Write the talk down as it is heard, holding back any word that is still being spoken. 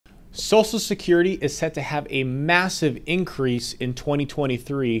Social Security is set to have a massive increase in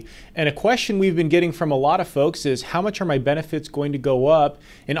 2023. And a question we've been getting from a lot of folks is, how much are my benefits going to go up?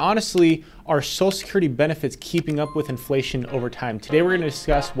 And honestly, are Social Security benefits keeping up with inflation over time? Today, we're going to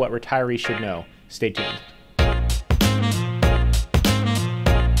discuss what retirees should know. Stay tuned.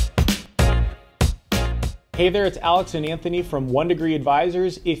 Hey there, it's Alex and Anthony from One Degree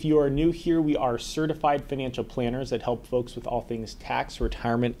Advisors. If you are new here, we are certified financial planners that help folks with all things tax,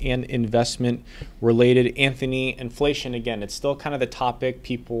 retirement, and investment related. Anthony, inflation, again, it's still kind of the topic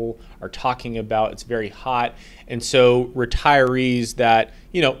people are talking about. It's very hot. And so retirees that,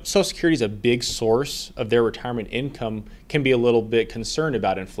 Social Security is a big source of their retirement income can be a little bit concerned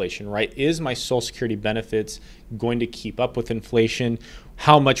about inflation, right? Is my Social Security benefits going to keep up with inflation?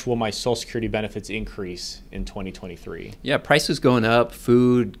 How much will my Social Security benefits increase in 2023? Yeah, prices going up,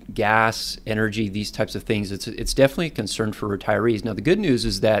 food, gas, energy, these types of things. It's definitely a concern for retirees. Now, the good news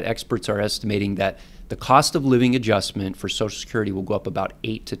is that experts are estimating that the cost of living adjustment for Social Security will go up about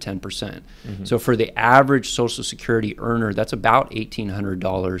 8 to 10%. Mm-hmm. So for the average Social Security earner, that's about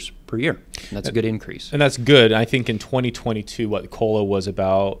 $1,800 per year. And that's a good increase. And that's good. I think in 2022, what COLA was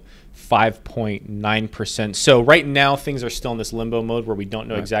about 5.9%. So right now, things are still in this limbo mode where we don't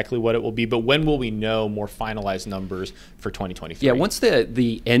know exactly what it will be. But when will we know more finalized numbers for 2023? Yeah, once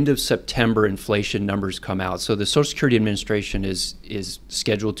the end of September inflation numbers come out. So the Social Security Administration is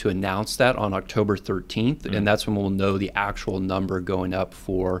scheduled to announce that on October 13th, and that's when we'll know the actual number going up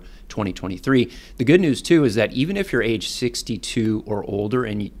for 2023. The good news, too, is that even if you're age 62 or older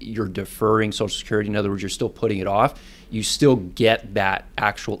and you're deferring Social Security, in other words, you're still putting it off, you still get that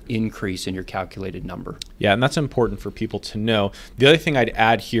actual increase in your calculated number. Yeah, and that's important for people to know. The other thing I'd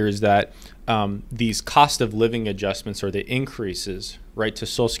add here is that these cost of living adjustments or the increases, right, to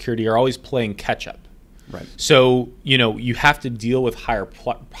Social Security are always playing catch up. Right. So, you have to deal with higher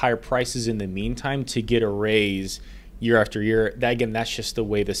prices in the meantime to get a raise year after year. That's just the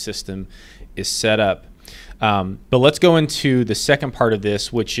way the system is set up. But let's go into the second part of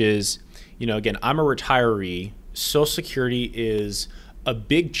this, which is, again, I'm a retiree. Social Security is a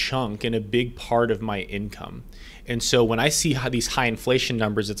big chunk and a big part of my income. And so when I see how these high inflation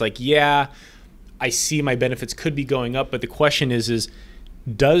numbers, it's like, yeah, I see my benefits could be going up. But the question is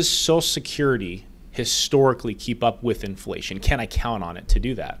does Social Security historically keep up with inflation? Can I count on it to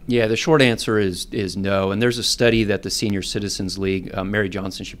do that? Yeah, the short answer is no. And there's a study that the Senior Citizens League, Mary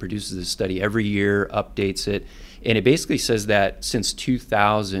Johnson, she produces this study every year, updates it. And it basically says that since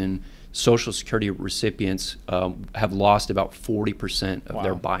 2000, Social Security recipients have lost about 40% of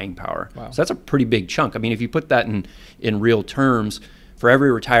their buying power. Wow. So that's a pretty big chunk. I mean, if you put that in real terms, for every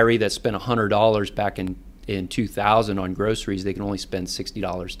retiree that spent $100 back in 2000 on groceries, they can only spend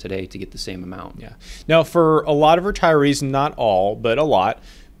 $60 today to get the same amount. Yeah. Now, for a lot of retirees, not all, but a lot,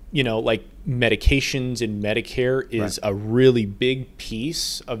 like medications and Medicare is a really big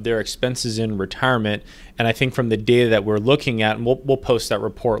piece of their expenses in retirement. And I think from the data that we're looking at, and we'll post that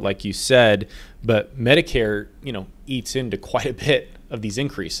report like you said, but Medicare, eats into quite a bit of these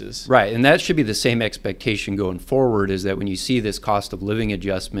increases. Right. And that should be the same expectation going forward, is that when you see this cost of living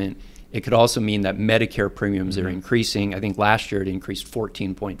adjustment, it could also mean that Medicare premiums are increasing. I think last year it increased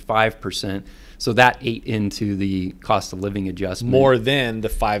 14.5%. So that ate into the cost of living adjustment. More than the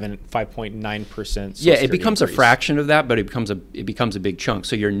 5.9%. Yeah, it becomes increase. A fraction of that, but it becomes a big chunk.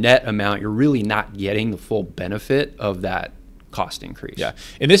 So your net amount, you're really not getting the full benefit of that cost increase. Yeah,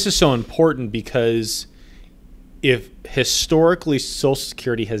 and this is so important because if historically Social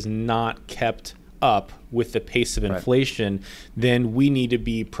Security has not kept up with the pace of inflation, then we need to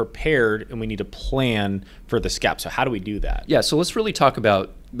be prepared and we need to plan for this gap. So how do we do that? Yeah, so let's really talk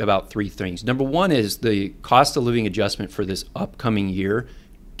about three things. Number one is the cost of living adjustment for this upcoming year.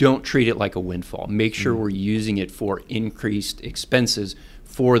 Don't treat it like a windfall. Make sure we're using it for increased expenses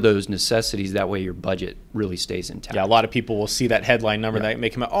for those necessities. That way your budget really stays intact. Yeah, a lot of people will see that headline number that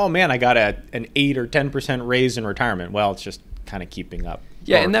make them, oh man, I got an 8 or 10% raise in retirement. Well, it's just kind of keeping up.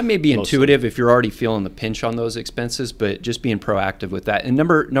 Yeah, and that may be intuitive if you're already feeling the pinch on those expenses, but just being proactive with that. And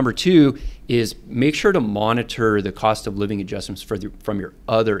number two is make sure to monitor the cost of living adjustments from your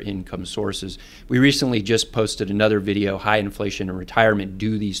other income sources. We recently just posted another video, High Inflation and Retirement,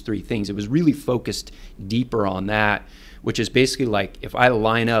 Do These Three Things. It was really focused deeper on that, which is basically like if I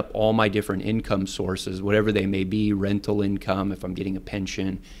line up all my different income sources, whatever they may be, rental income, if I'm getting a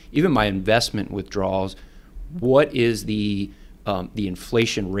pension, even my investment withdrawals, what is the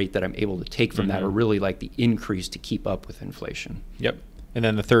inflation rate that I'm able to take from that, or really like the increase to keep up with inflation. Yep. And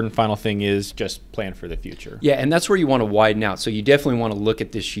then the third and final thing is just plan for the future. Yeah, and that's where you want to widen out. So you definitely want to look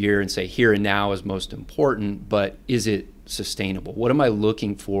at this year and say here and now is most important, but is it sustainable? What am I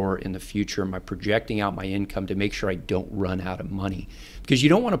looking for in the future? Am I projecting out my income to make sure I don't run out of money? Because you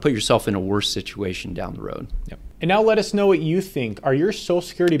don't want to put yourself in a worse situation down the road. Yep. And now let us know what you think. Are your Social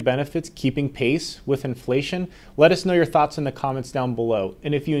Security benefits keeping pace with inflation? Let us know your thoughts in the comments down below.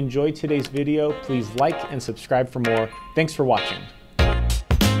 And if you enjoyed today's video, please like and subscribe for more. Thanks for watching.